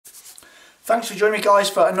Thanks for joining me, guys,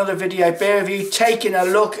 for another video beer review, taking a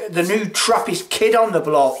look at the new Trappist kid on the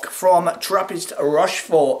block from Trappistes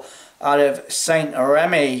Rochefort out of Saint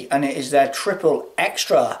Remy, and it is their triple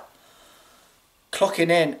extra, clocking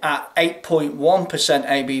in at 8.1%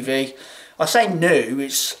 ABV. I say new,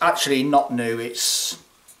 it's actually not new, it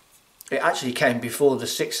actually came before the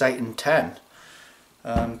 6, 8 and 10.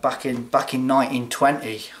 Back in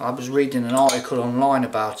 1920. I was reading an article online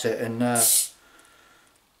about it, and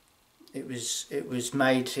it was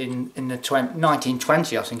made in the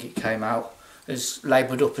 1920, I think it came out. It's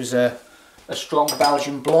labelled up as a strong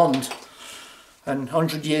Belgian blonde, and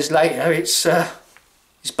 100 years later it's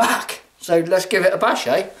back. So let's give it a bash,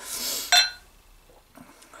 eh?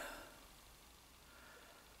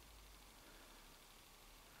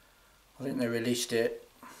 I think they released it.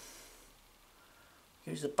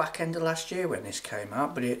 It was the back end of last year when this came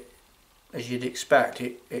out, but it, as you'd expect,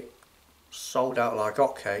 it sold out like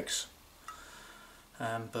hotcakes.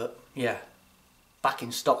 But yeah, back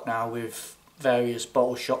in stock now with various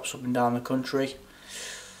bottle shops up and down the country.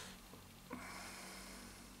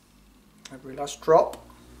 Every last drop.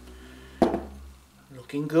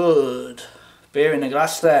 Looking good. Beer in a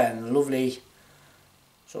glass then. Lovely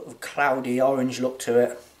sort of cloudy orange look to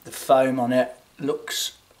it. The foam on it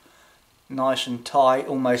looks nice and tight,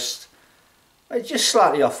 almost just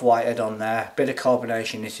slightly off whitehead on there. Bit of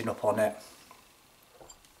carbonation knitting up on it.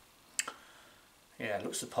 Yeah, it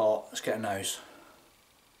looks the part. Let's get a nose.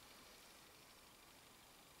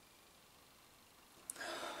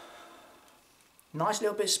 Nice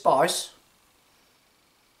little bit of spice.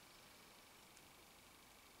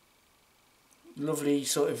 Lovely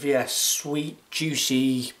sort of, yeah, sweet,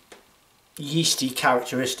 juicy, yeasty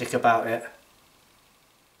characteristic about it.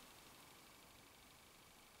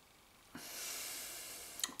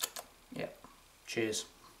 Yeah, cheers.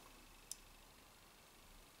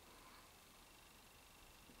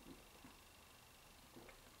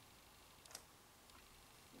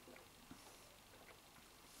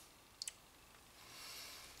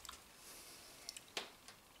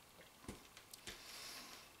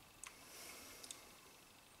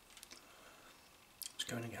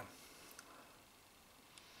 Going again.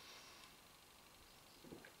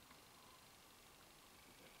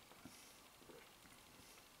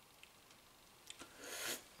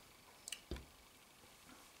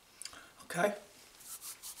 Okay.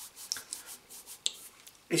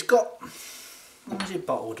 It's got, what was it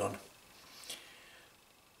bottled on?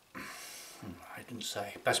 I didn't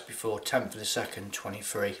say. Best before 10th of the 2nd,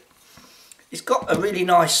 23. It's got a really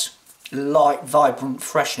nice, light, vibrant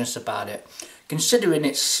freshness about it. Considering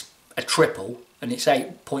it's a triple and it's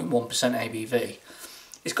 8.1% ABV,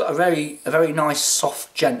 it's got a very nice,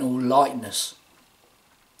 soft, gentle lightness.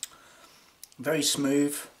 Very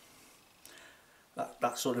smooth.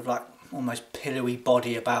 That sort of like almost pillowy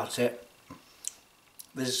body about it.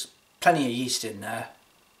 There's plenty of yeast in there.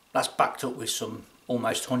 That's backed up with some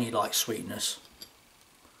almost honey-like sweetness.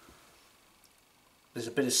 There's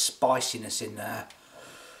a bit of spiciness in there.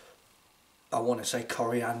 I want to say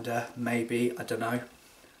coriander, maybe, I don't know.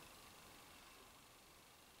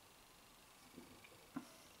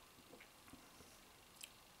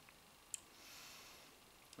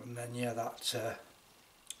 And then yeah, that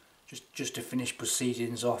just to finish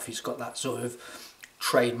proceedings off, it's got that sort of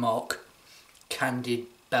trademark candied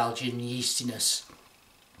Belgian yeastiness.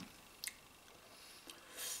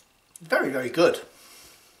 Very, very good.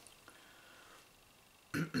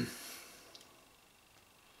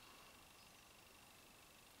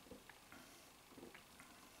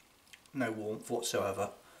 No warmth whatsoever.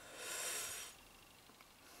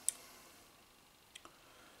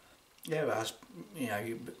 Yeah, it has, you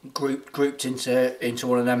know, grouped into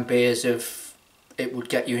one of them beers if it would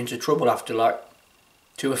get you into trouble after like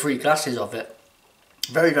 2 or 3 glasses of it.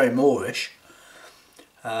 Very, very Moorish.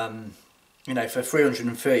 You know, for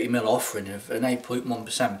 330ml offering of an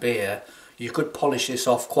 8.1% beer, you could polish this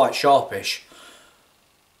off quite sharpish.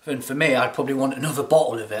 And for me, I'd probably want another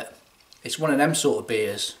bottle of it. It's one of them sort of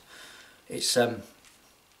beers. It's a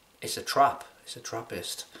trap. It's a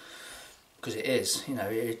Trappist, because it is. You know,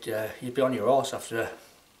 you'd be on your arse after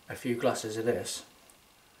a few glasses of this.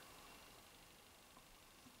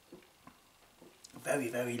 Very,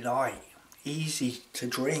 very light, easy to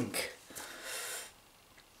drink.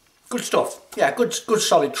 Good stuff. Yeah, good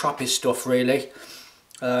solid Trappist stuff, really.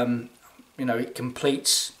 You know, it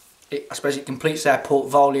completes. I suppose it completes their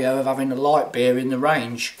portfolio of having a light beer in the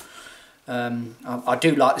range. I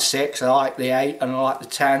do like the 6, I like the 8, and I like the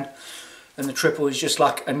 10, and the triple is just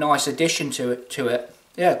like a nice addition to it.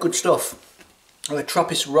 Yeah, good stuff. The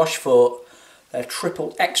Trappistes Rochefort, their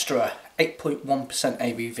triple extra, 8.1%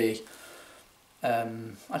 ABV.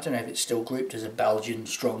 I don't know if it's still grouped as a Belgian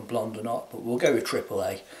strong blonde or not, but we'll go with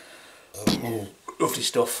AAA. Lovely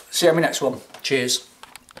stuff. See you on my next one. Cheers.